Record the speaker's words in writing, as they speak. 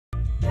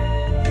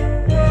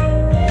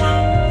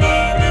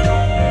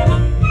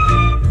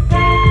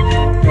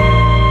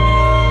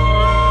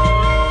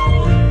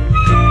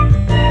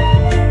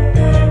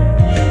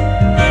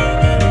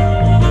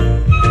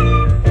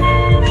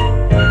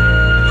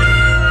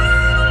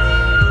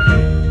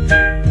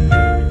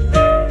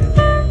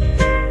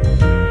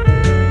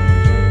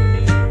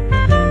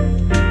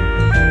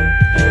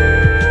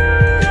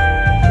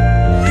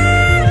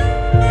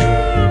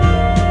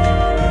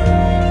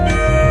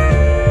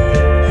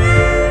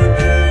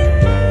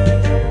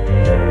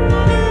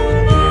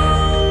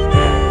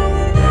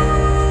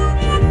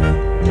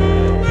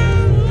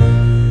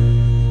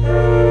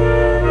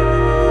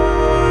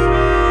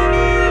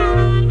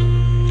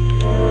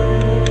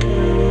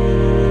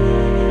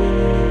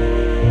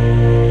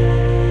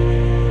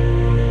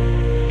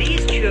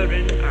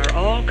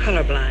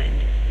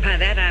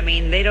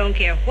mean, they don't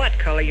care what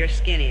color your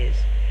skin is.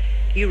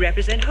 You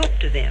represent hope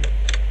to them,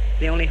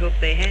 the only hope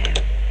they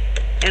have.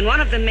 And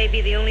one of them may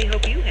be the only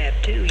hope you have,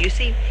 too. You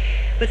see,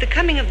 with the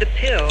coming of the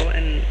pill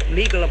and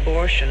legal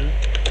abortion,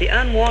 the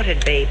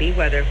unwanted baby,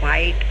 whether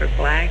white or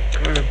black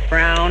or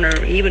brown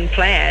or even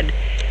plaid,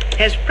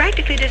 has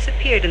practically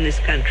disappeared in this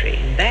country,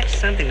 and that's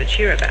something to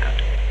cheer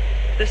about.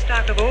 The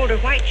stock of older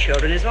white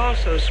children is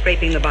also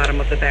scraping the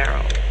bottom of the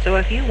barrel. So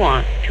if you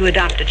want to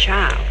adopt a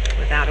child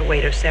without a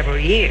wait of several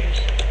years,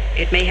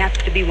 it may have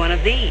to be one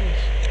of these,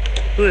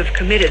 who have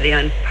committed the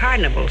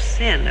unpardonable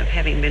sin of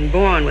having been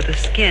born with a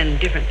skin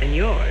different than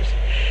yours.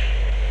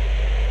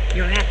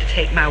 You'll have to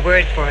take my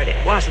word for it.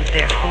 It wasn't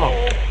their fault.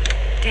 Oh,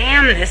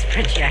 damn this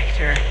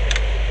projector.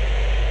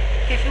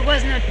 If it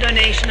wasn't a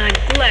donation, I'd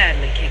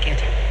gladly kick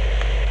it.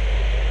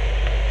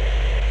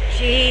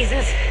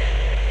 Jesus.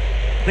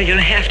 Well, you'll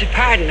have to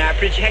pardon our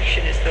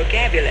projectionist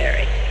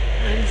vocabulary.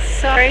 I'm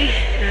sorry.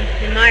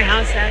 In my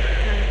house, that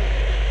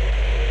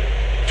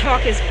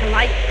talk is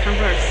polite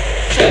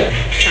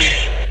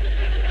conversation.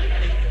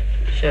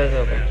 Show's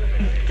over.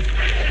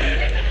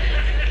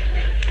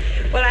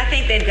 Well, I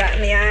think they've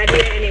gotten the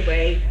idea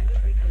anyway.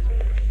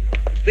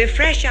 We're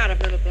fresh out of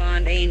Little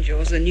Blonde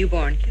Angels and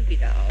Newborn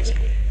Cupid dolls.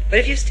 But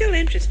if you're still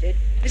interested,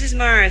 Mrs.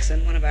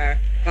 Morrison, one of our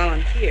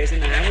volunteers,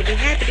 and I would be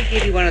happy to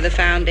give you one of the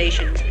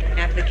foundation's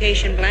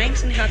application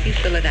blanks and help you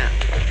fill it out.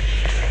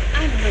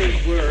 I'm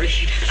really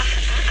worried.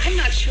 I'm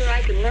not sure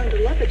I can learn to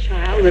love a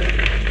child that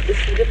is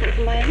so different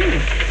from my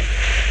own.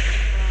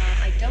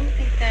 I don't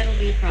think that'll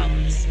be a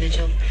problem, Mrs.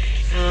 Mitchell.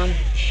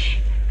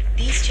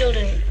 These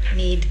children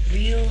need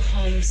real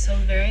homes so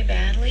very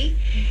badly.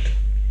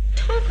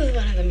 Talk with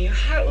one of them. Your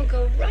heart will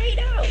go right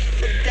out.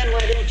 Then why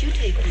don't you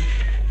take them?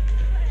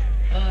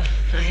 Oh,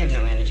 I have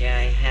no energy.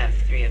 I have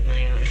 3 of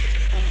my own.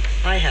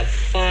 I have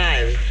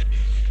 5.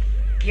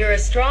 You're a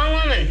strong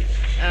woman.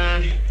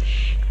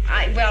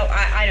 I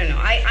don't know.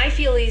 I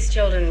feel these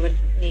children would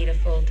need a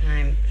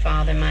full-time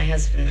father. My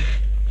husband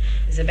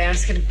is a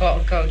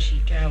basketball coach. He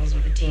travels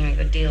with the team a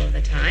good deal of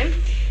the time.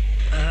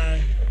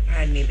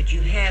 Pardon me, but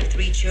you have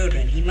 3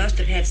 children. He must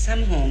have had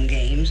some home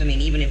games. I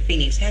mean, even if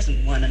Phoenix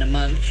hasn't won in a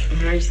month.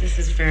 Marge, this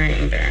is very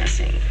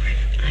embarrassing.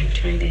 I'm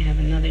trying to have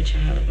another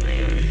child of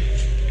my own.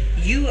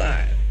 You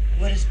are.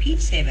 What does Pete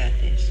say about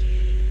this?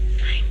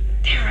 I'm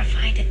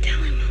terrified to tell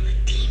him while the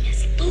team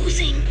is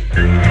losing.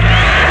 Good move,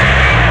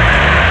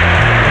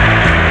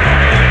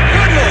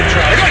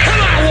 Charlie. Go,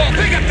 come on, Walt.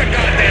 Pick up the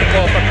goddamn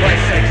ball, for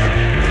Christ's sakes.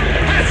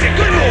 That's it.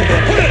 Good move,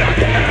 Walt. Put it up.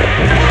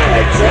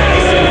 Oh,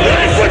 Christ.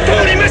 Nice one,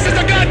 Tony. Misses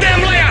the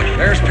goddamn layup.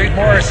 There's Pete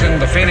Morrison,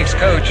 the Phoenix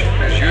coach.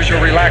 As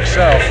usual, relaxed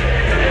self.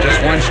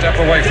 Just one step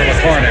away from a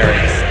coronary.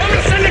 I'm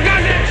gonna send the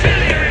goddamn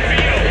cheerleader in for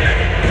you.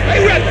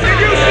 Hey, Red, did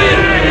you see it?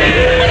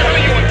 What the hell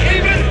are you, a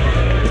caveman?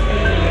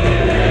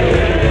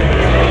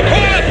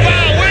 Call it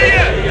foul, will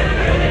ya?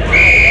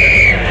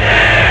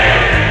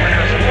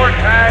 With the score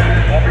tied,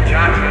 Walter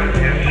Johnson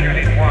is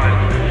shooting 1.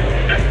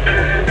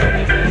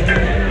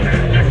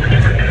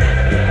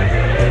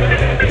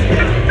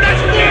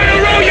 That's 4 in a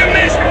row you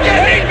missed. You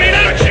hate me,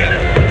 don't you?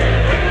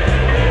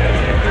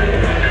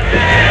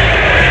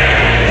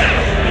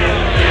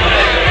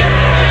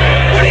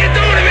 What are you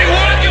doing to me,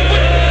 Walt? You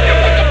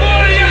put the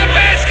ball in the other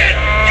basket.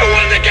 You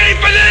won the game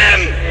for them.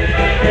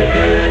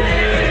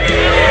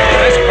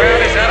 This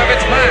crowd is out of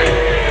its mind.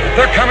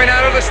 They're coming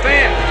out of the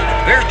stands.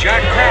 There's Jack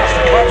Krause,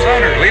 the club's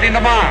owner, leading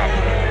the mob.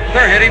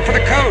 They're heading for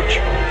the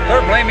coach.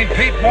 They're blaming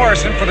Pete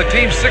Morrison for the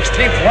team's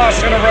 16th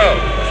loss in a row.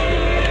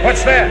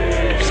 What's that?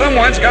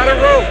 Someone's got a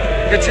rope.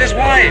 It's his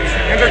wife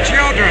and their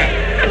children.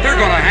 They're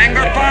going to hang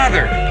their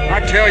father. I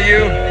tell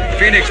you,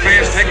 Phoenix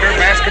fans take their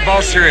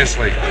basketball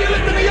seriously. What are you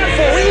lifting me up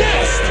for? We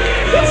lost.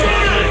 What's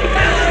going on?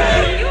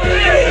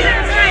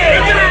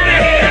 Get out of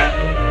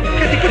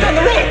here! He put down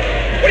the rope.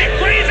 What are you,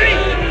 crazy?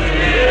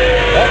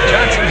 Walt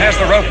Johnson has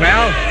the rope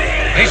now.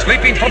 He's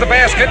leaping for the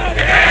basket.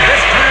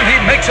 This time he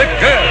makes it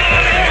good.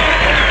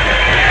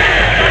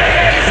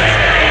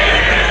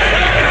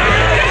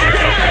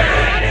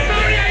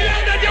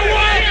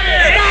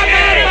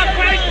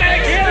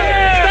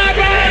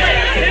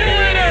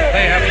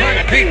 They have hung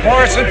Pete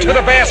Morrison to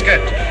the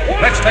basket.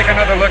 Let's take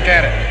another look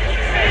at it.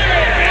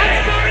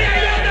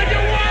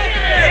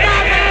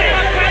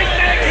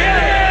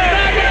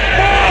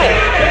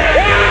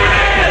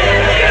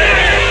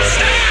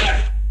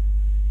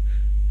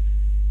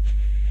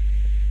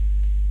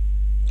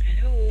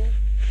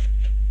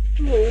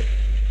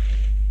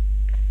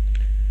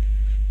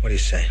 What do you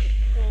say?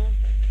 Oh,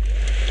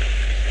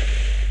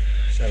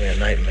 It's having a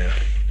nightmare.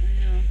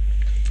 I know.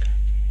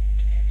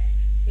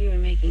 We were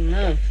making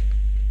love.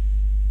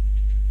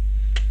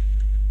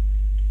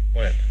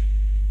 When?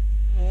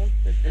 Oh,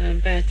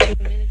 about 2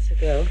 minutes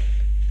ago.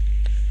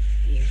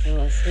 You fell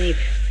asleep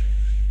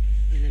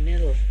in the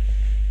middle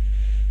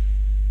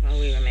while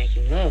we were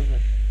making love,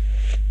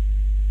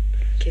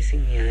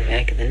 kissing me on the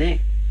back of the neck.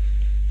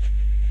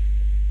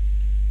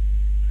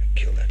 I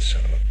killed that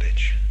son of a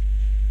bitch.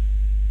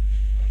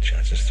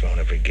 Johnson's thrown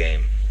every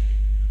game.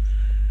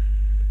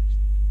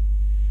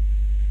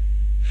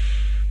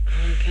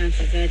 Oh, counts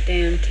as that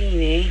damn team,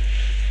 eh?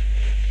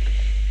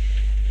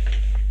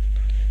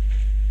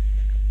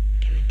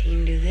 Can the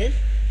team do this?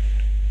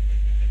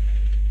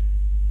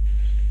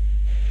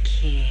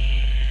 Can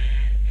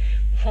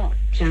Walt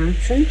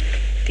Johnson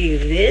do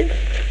this?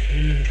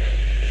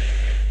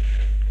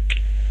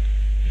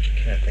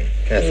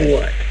 Kathy.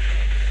 What?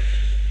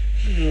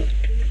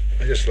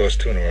 I just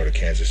lost 2 in a row to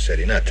Kansas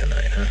City. Not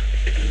tonight, huh?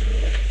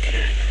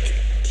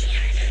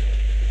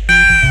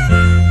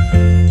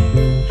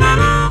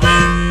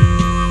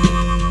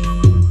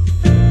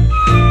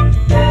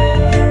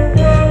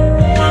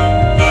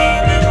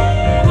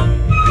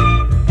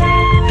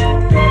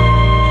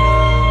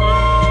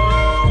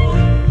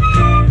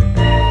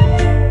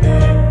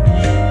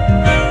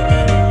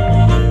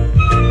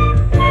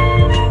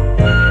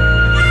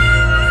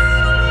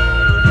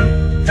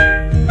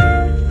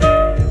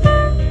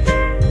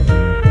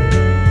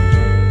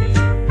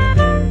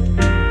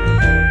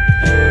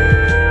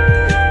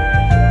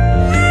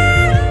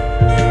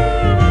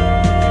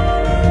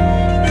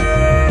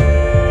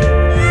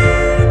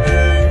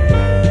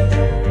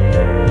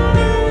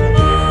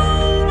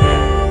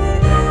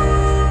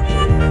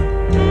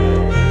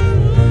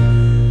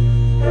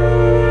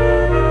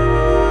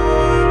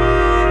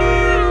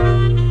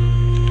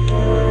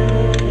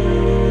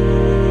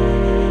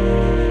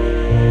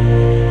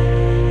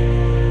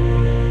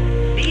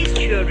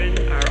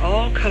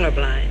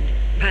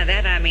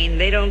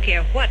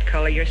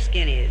 Your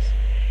skin is.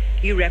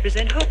 You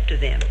represent hope to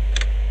them,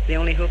 the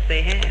only hope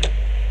they have.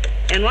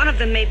 And one of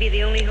them may be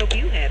the only hope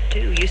you have,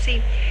 too. You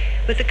see,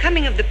 with the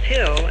coming of the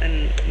pill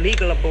and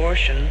legal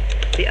abortion,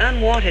 the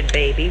unwanted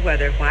baby,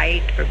 whether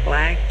white or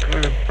black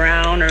or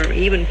brown or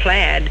even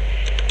plaid,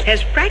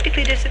 has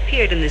practically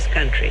disappeared in this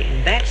country,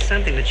 and that's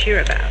something to cheer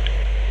about.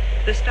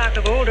 The stock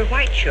of older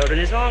white children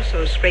is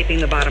also scraping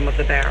the bottom of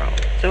the barrel.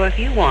 So if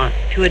you want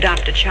to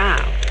adopt a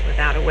child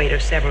without a wait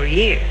of several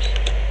years,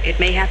 it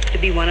may have to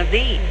be one of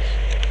these,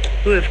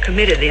 who have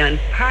committed the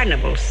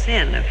unpardonable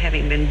sin of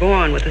having been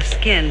born with a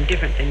skin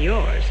different than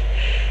yours.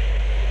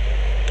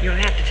 You'll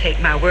have to take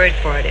my word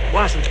for it. It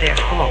wasn't their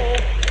fault. Oh,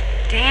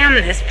 damn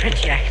this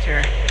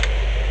projector.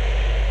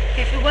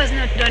 If it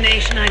wasn't a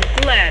donation, I'd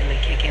gladly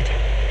kick it.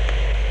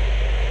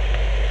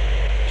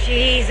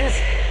 Jesus.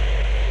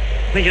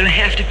 Well, you'll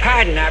have to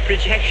pardon our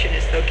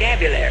projectionist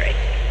vocabulary.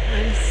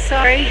 I'm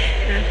sorry.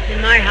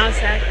 In my house,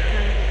 that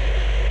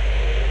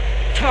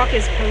talk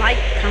is polite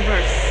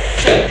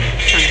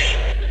conversation.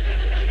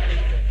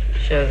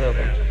 Show's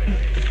over.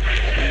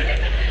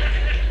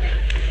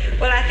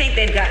 Well, I think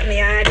they've gotten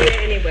the idea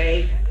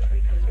anyway.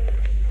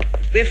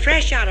 We're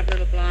fresh out of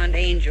Little Blonde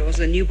Angels,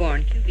 the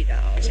newborn Cupid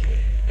dolls.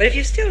 But if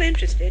you're still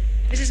interested,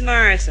 Mrs.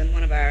 Morrison,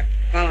 one of our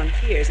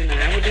volunteers, and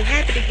I will be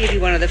happy to give you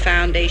one of the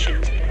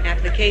Foundation's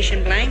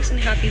application blanks and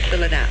help you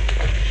fill it out.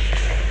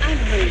 I'm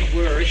very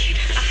worried.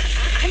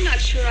 I'm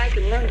not sure I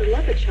can learn to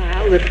love a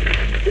child that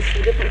is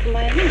so different from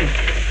my own.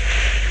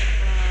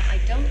 I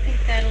don't think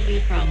that'll be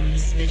a problem,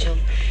 Mrs. Mitchell.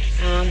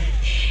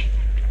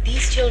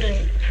 These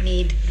children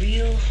need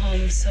real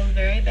homes so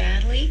very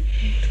badly.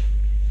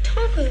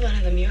 Talk with one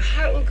of them. Your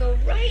heart will go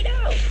right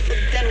out.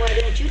 Then why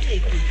don't you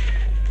take them?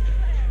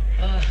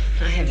 Oh,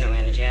 I have no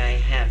energy. I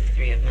have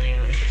 3 of my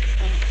own.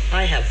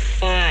 I have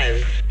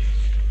 5.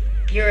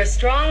 You're a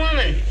strong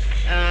woman.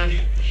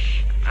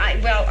 I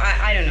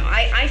don't know.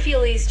 I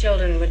feel these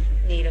children would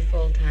need a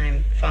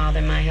full-time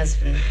father. My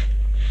husband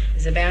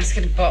is a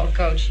basketball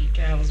coach. He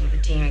travels with the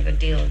team a good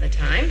deal of the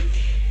time.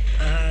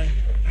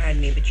 Pardon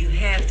me, but you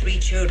have 3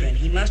 children.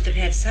 He must have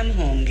had some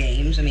home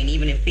games. I mean,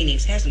 even if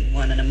Phoenix hasn't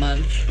won in a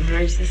month.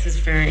 Marge, this is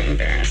very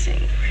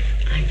embarrassing.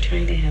 I'm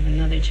trying to have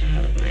another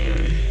child of my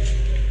own.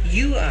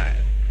 You are.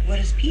 What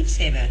does Pete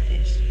say about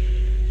this?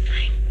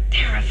 I'm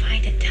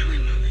terrified to tell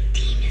him while the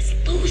team is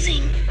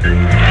losing. Good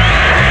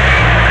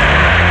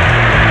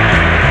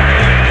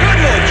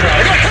move,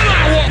 Charlie. Go, come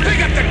on, Walt.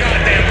 Pick up the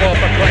goddamn ball,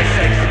 for Christ's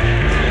sakes.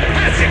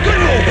 That's it. Good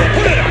move.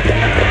 Put it up.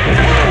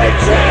 Oh,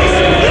 Christ.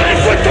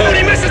 That's what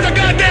Tony misses the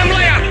goddamn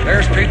layup.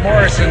 There's Pete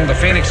Morrison, the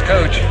Phoenix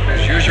coach.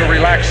 His usual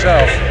relaxed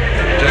self.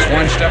 Just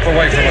one step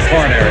away from the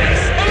coronary.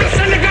 I'm gonna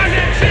send the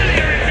goddamn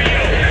cheerleader for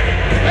you.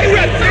 Hey,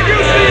 Red, did you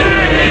see it?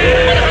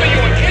 What the hell are you,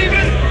 a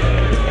caveman?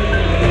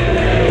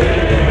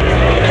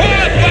 Call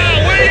a foul,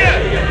 will ya?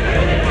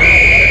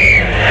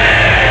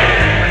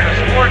 With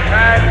the score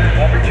tied,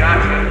 Walter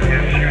Johnson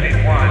is shooting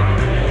 1.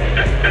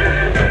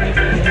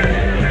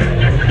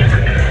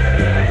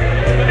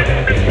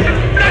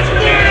 That's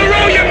 4 in a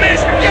row you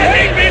missed. You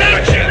hate me,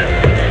 don't you?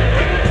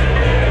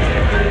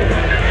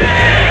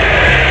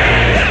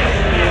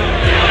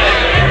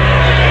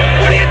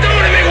 What are you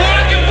doing to me,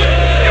 Walt? You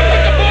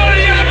put the ball in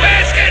your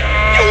basket.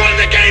 You won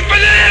the game for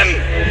them.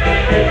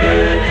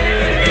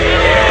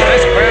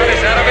 This crowd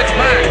is out of its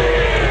mind.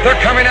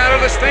 They're coming out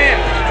of the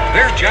stands.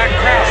 There's Jack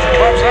Krause, the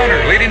club's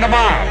owner, leading the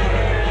mob.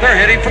 They're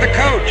heading for the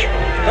coach.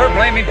 They're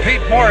blaming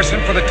Pete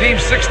Morrison for the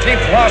team's 16th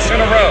loss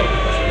in a row.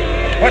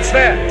 What's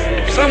that?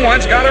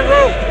 Someone's got a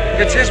rope.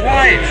 It's his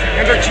wife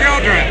and their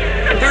children.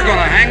 They're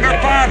gonna hang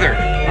their father.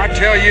 I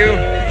tell you,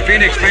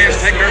 Phoenix fans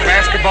take their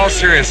basketball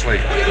seriously.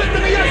 What are you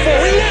lifting me up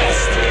for? We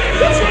lost.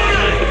 What's going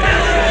on?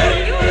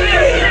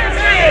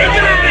 Hey,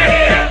 get out of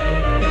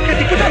here!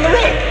 Get put on the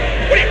rope.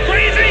 What are you,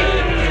 crazy?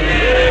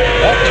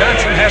 Walt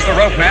Johnson has the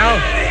rope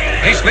now.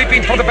 He's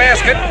leaping for the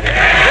basket,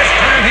 and this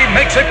time he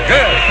makes it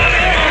good.